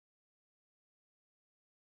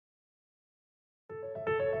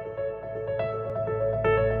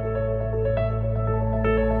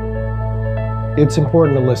It's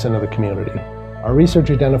important to listen to the community. Our research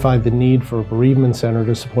identified the need for a bereavement center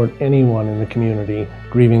to support anyone in the community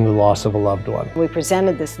grieving the loss of a loved one. We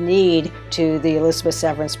presented this need to the Elisabeth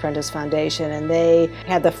Severance Prentiss Foundation, and they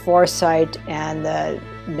had the foresight and the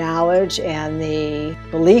knowledge and the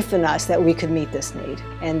belief in us that we could meet this need.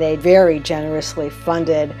 And they very generously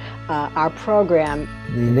funded our program.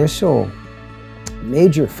 The initial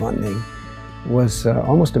major funding was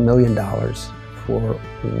almost $1 million for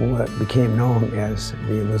what became known as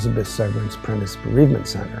the Elisabeth Severance Prentiss Bereavement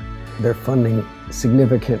Center. Their funding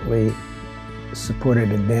significantly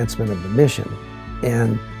supported advancement of the mission,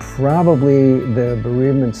 and probably the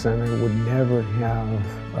Bereavement Center would never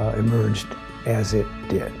have emerged as it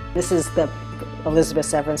did. This is the Elisabeth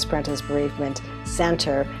Severance Prentiss Bereavement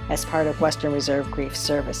Center as part of Western Reserve Grief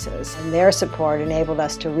Services. And their support enabled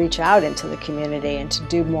us to reach out into the community and to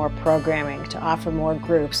do more programming, to offer more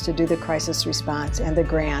groups, to do the crisis response and the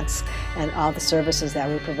grants and all the services that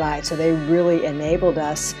we provide. So they really enabled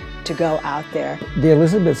us to go out there. The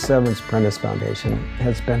Elisabeth Severance Prentiss Foundation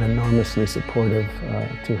has been enormously supportive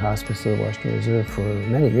to Hospice of the Western Reserve for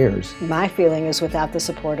many years. My feeling is without the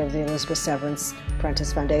support of the Elisabeth Severance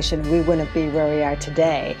Prentiss Foundation, we wouldn't be where we are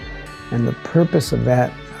today. And the purpose of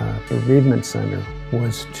that bereavement center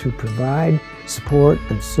was to provide support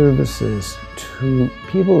and services to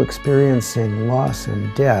people experiencing loss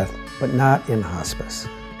and death, but not in hospice.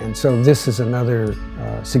 And so this is another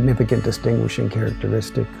significant distinguishing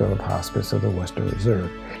characteristic of Hospice of the Western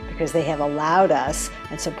Reserve. Because they have allowed us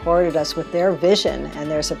and supported us with their vision and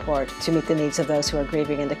their support to meet the needs of those who are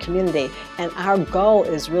grieving in the community. And our goal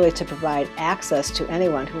is really to provide access to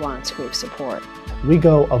anyone who wants grief support. We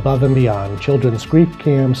go above and beyond. Children's grief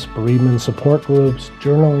camps, bereavement support groups,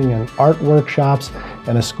 journaling and art workshops,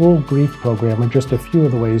 and a school grief program are just a few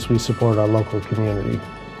of the ways we support our local community.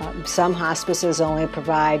 Some hospices only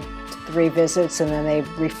provide 3 visits and then they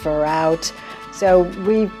refer out. So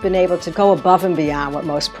we've been able to go above and beyond what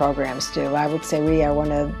most programs do. I would say we are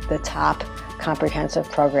one of the top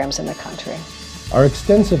comprehensive programs in the country. Our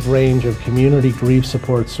extensive range of community grief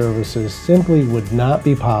support services simply would not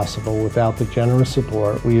be possible without the generous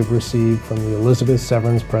support we have received from the Elisabeth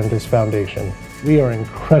Severance Prentiss Foundation. We are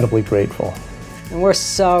incredibly grateful. And we're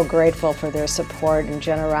so grateful for their support and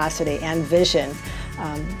generosity and vision,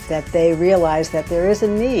 that they realize that there is a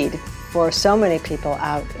need for so many people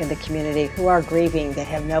out in the community who are grieving, that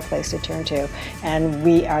have no place to turn to, and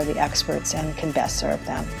we are the experts and can best serve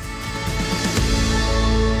them.